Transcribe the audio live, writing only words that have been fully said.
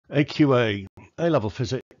AQA A Level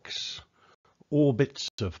Physics, Orbits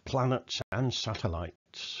of Planets and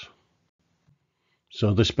Satellites.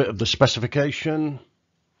 So this bit of the specification,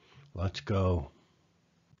 let's go.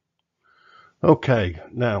 Okay,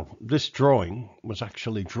 now this drawing was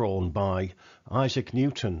actually drawn by Isaac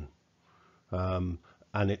Newton, and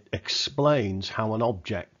it explains how an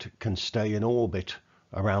object can stay in orbit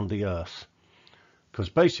around the Earth. Because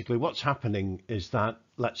basically what's happening is that,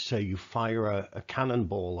 let's say you fire a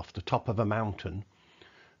cannonball off the top of a mountain,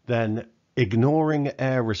 then ignoring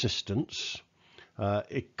air resistance,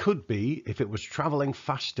 it could be, if it was traveling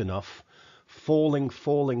fast enough, falling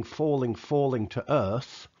to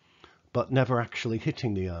Earth, but never actually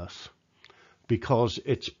hitting the Earth, because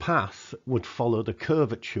its path would follow the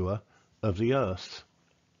curvature of the Earth.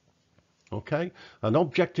 Okay, an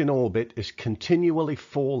object in orbit is continually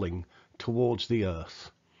falling towards the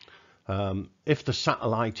Earth. If the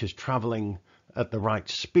satellite is traveling at the right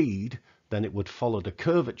speed, then it would follow the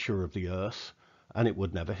curvature of the Earth and it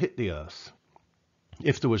would never hit the Earth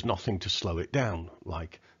if there was nothing to slow it down,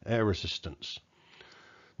 like air resistance.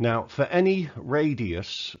 Now, for any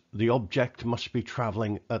radius, the object must be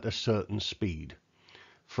traveling at a certain speed.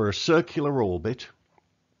 For a circular orbit,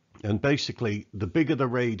 and basically the bigger the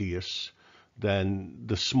radius, then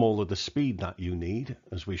the smaller the speed that you need,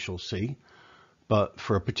 as we shall see. But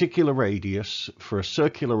for a particular radius, for a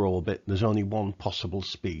circular orbit, there's only one possible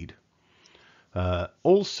speed.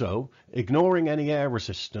 Also, ignoring any air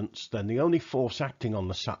resistance, then the only force acting on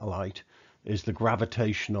the satellite is the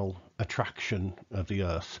gravitational attraction of the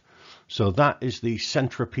Earth. So that is the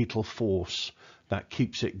centripetal force that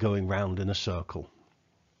keeps it going round in a circle.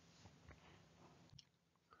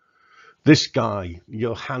 This guy,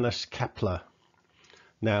 Johannes Kepler,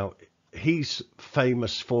 now he's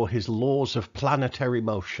famous for his laws of planetary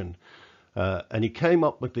motion, and he came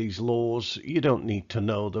up with these laws. You don't need to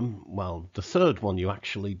know them. Well, the third one you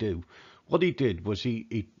actually do. What he did was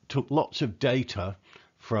he took lots of data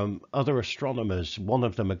from other astronomers. One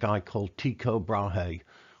of them, a guy called Tycho Brahe,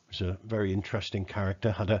 was a very interesting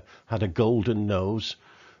character, had a golden nose.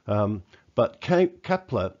 But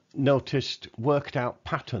Kepler worked out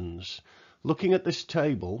patterns. Looking at this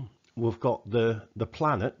table, we've got the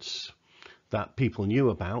planets that people knew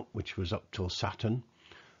about, which was up till Saturn.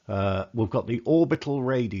 We've got the orbital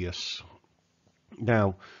radius.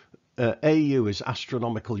 Now, AU is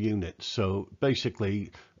astronomical units, so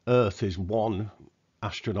basically Earth is one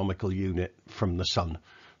astronomical unit from the Sun.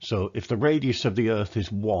 So if the radius of the Earth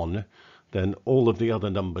is 1, then all of the other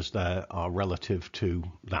numbers there are relative to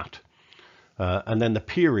that. And then the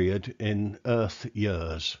period in Earth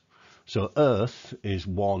years. So Earth is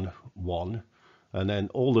 1, 1, and then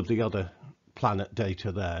all of the other planet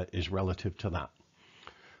data there is relative to that.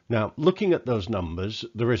 Now, looking at those numbers,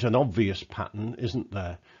 there is an obvious pattern, isn't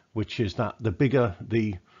there? Which is that the bigger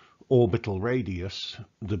the orbital radius,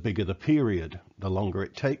 the bigger the period, the longer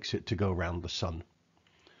it takes it to go around the Sun.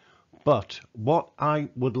 But what I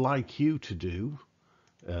would like you to do,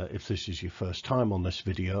 if this is your first time on this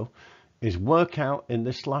video, is work out in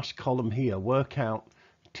this last column here, work out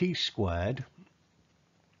t squared,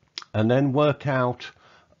 and then work out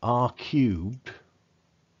r cubed,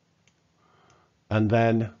 and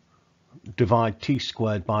then divide t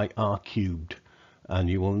squared by r cubed, and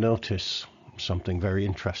you will notice something very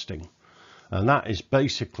interesting. And that is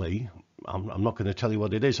basically, I'm not going to tell you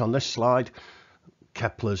what it is on this slide,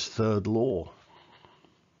 Kepler's third law.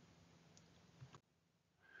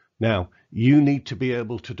 Now, you need to be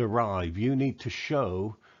able to derive, you need to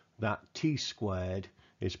show that t squared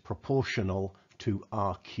is proportional to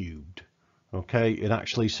r cubed. Okay, it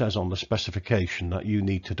actually says on the specification that you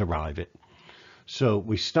need to derive it. So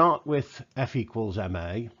we start with F equals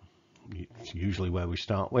ma. It's usually where we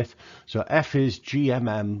start with. So F is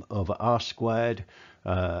gmm over r squared.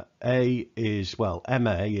 Ma is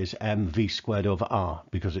mv squared over r,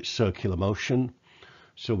 because it's circular motion.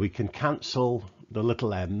 So we can cancel the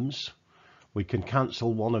little m's. We can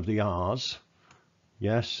cancel one of the r's.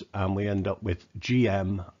 Yes, and we end up with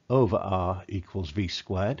gm over r equals v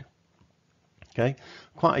squared. Okay,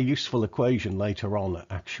 quite a useful equation later on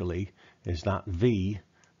actually is that v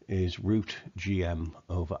is root gm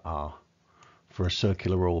over r. For a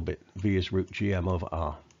circular orbit, v is root gm over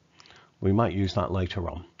r. We might use that later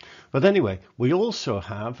on. But anyway, we also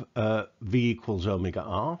have v equals omega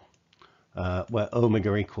r, where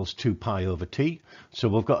omega equals 2 pi over t. So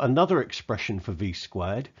we've got another expression for v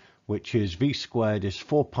squared, which is v squared is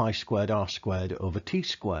 4 pi squared r squared over t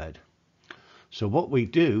squared. So what we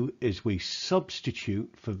do is we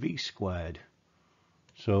substitute for v squared.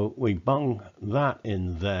 So we bung that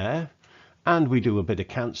in there, and we do a bit of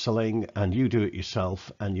cancelling, and you do it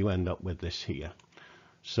yourself, and you end up with this here.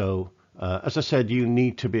 So as I said, you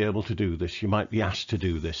need to be able to do this. You might be asked to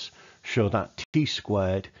do this. Show that t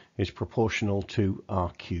squared is proportional to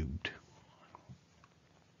r cubed.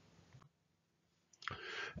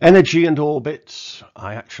 Energy and orbits.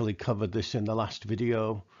 I actually covered this in the last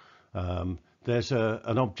video. There's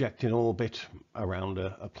an object in orbit around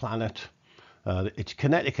a planet. Its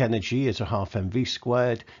kinetic energy is a half mv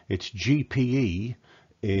squared. Its GPE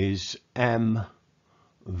is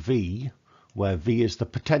mv, where v is the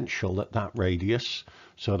potential at that radius.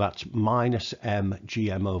 So that's minus m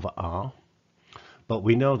gm over r. But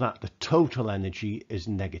we know that the total energy is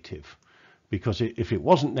negative, because if it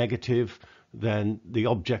wasn't negative, then the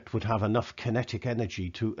object would have enough kinetic energy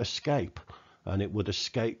to escape, and it would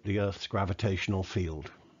escape the Earth's gravitational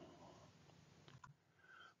field.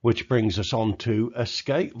 Which brings us on to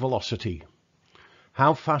escape velocity.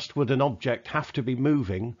 How fast would an object have to be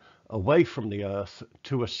moving away from the Earth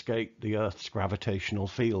to escape the Earth's gravitational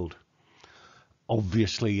field?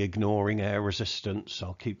 Obviously ignoring air resistance,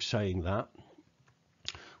 I'll keep saying that.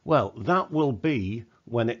 Well, that will be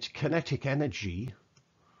when its kinetic energy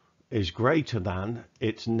is greater than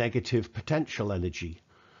its negative potential energy.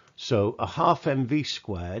 So a half mv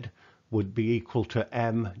squared would be equal to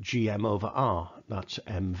m gm over r, that's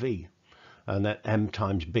mv, and that m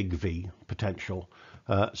times big V, potential.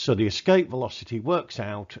 So the escape velocity works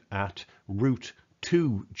out at root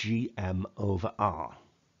 2 gm over r.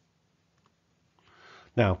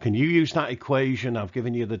 Now, can you use that equation, I've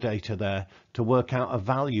given you the data there, to work out a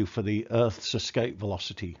value for the Earth's escape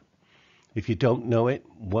velocity? If you don't know it,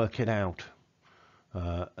 work it out.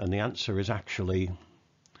 And the answer is actually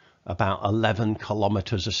about 11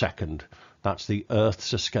 kilometers a second. That's the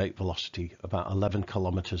Earth's escape velocity, about 11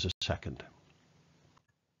 kilometers a second.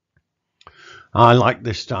 I like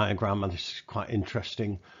this diagram, and this is quite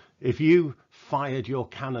interesting. If you fired your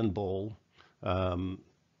cannonball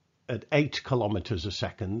at 8 kilometers a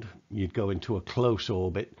second, you'd go into a close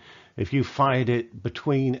orbit. If you fired it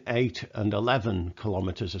between 8 and 11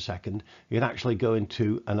 kilometers a second, you'd actually go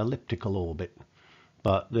into an elliptical orbit.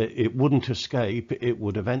 But it wouldn't escape, it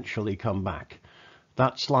would eventually come back.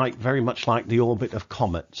 That's very much like the orbit of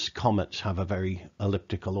comets. Comets have a very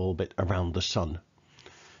elliptical orbit around the sun.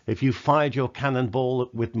 If you fired your cannonball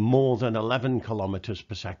with more than 11 kilometers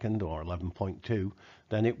per second, or 11.2,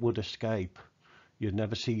 then it would escape. You'd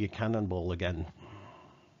never see your cannonball again.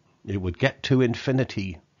 It would get to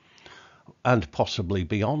infinity and possibly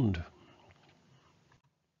beyond.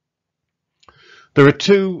 There are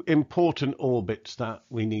two important orbits that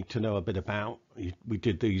we need to know a bit about. We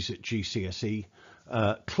did these at GCSE.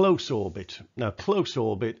 Close orbit. Now, close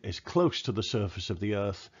orbit is close to the surface of the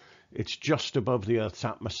Earth. It's just above the Earth's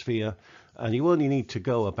atmosphere, and you only need to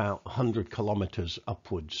go about 100 kilometers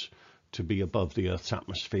upwards to be above the Earth's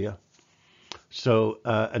atmosphere. So,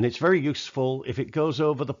 and it's very useful if it goes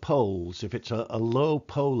over the poles, if it's a low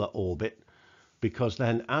polar orbit, because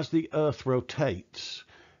then as the Earth rotates,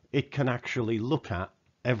 it can actually look at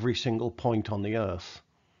every single point on the Earth.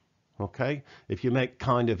 Okay, if you make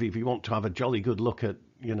if you want to have a jolly good look at,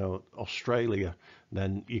 Australia,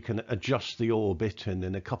 then you can adjust the orbit, and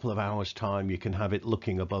in a couple of hours time you can have it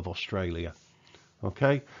looking above Australia.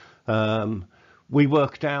 Okay, we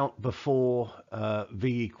worked out before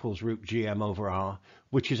V equals root gm over r,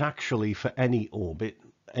 which is actually for any orbit,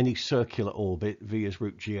 any circular orbit, V is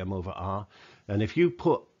root gm over r. And if you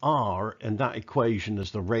put r in that equation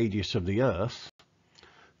as the radius of the Earth,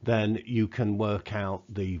 then you can work out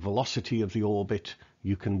the velocity of the orbit,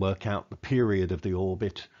 you can work out the period of the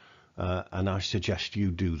orbit, and I suggest you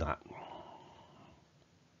do that.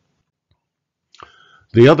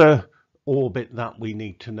 The other orbit that we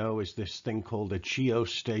need to know is this thing called a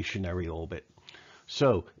geostationary orbit.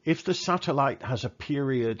 So if the satellite has a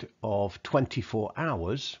period of 24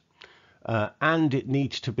 hours and it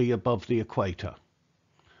needs to be above the equator,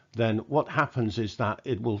 then what happens is that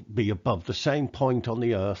it will be above the same point on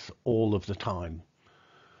the Earth all of the time.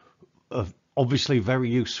 Obviously very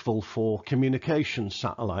useful for communication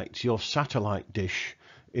satellites. Your satellite dish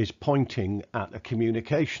is pointing at a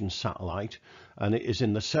communication satellite, and it is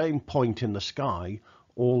in the same point in the sky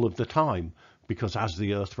all of the time, because as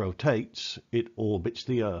the Earth rotates, it orbits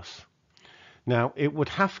the Earth. Now, it would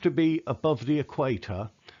have to be above the equator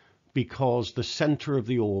because the center of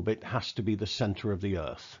the orbit has to be the center of the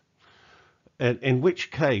Earth. In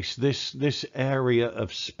which case, this area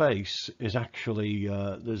of space is actually,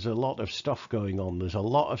 there's a lot of stuff going on. There's a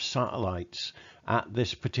lot of satellites at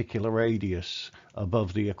this particular radius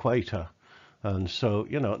above the equator. And so,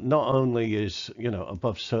 not only is,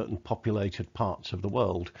 above certain populated parts of the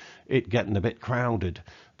world, it getting a bit crowded,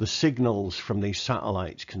 the signals from these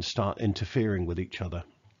satellites can start interfering with each other.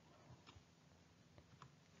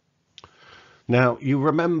 Now, you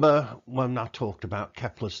remember when I talked about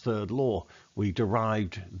Kepler's third law, we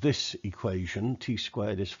derived this equation, t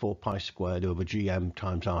squared is 4 pi squared over gm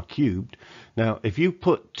times r cubed. Now, if you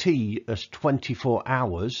put t as 24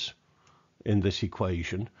 hours in this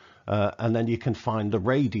equation, and then you can find the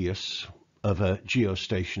radius of a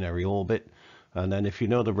geostationary orbit, and then if you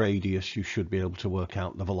know the radius, you should be able to work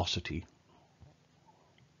out the velocity.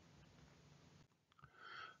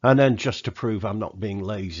 And then just to prove I'm not being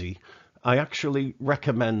lazy, I actually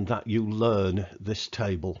recommend that you learn this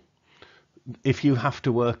table. If you have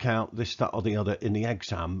to work out this, that, or the other in the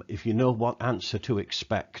exam, if you know what answer to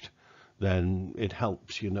expect, then it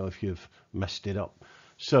helps, if you've messed it up.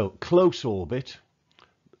 So close orbit,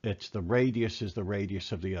 it's the radius is the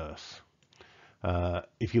radius of the Earth.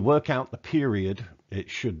 If you work out the period,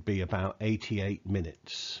 it should be about 88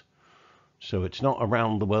 minutes. So it's not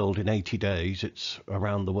around the world in 80 days, it's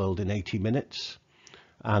around the world in 80 minutes.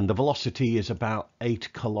 And the velocity is about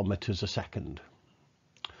 8 kilometers a second.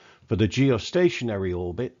 For the geostationary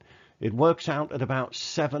orbit, it works out at about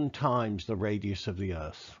 7 times the radius of the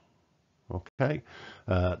Earth. Okay,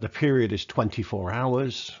 the period is 24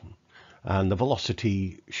 hours, and the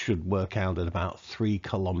velocity should work out at about 3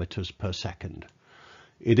 kilometers per second.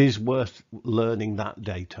 It is worth learning that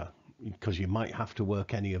data because you might have to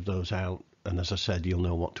work any of those out, and as I said, you'll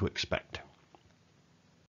know what to expect.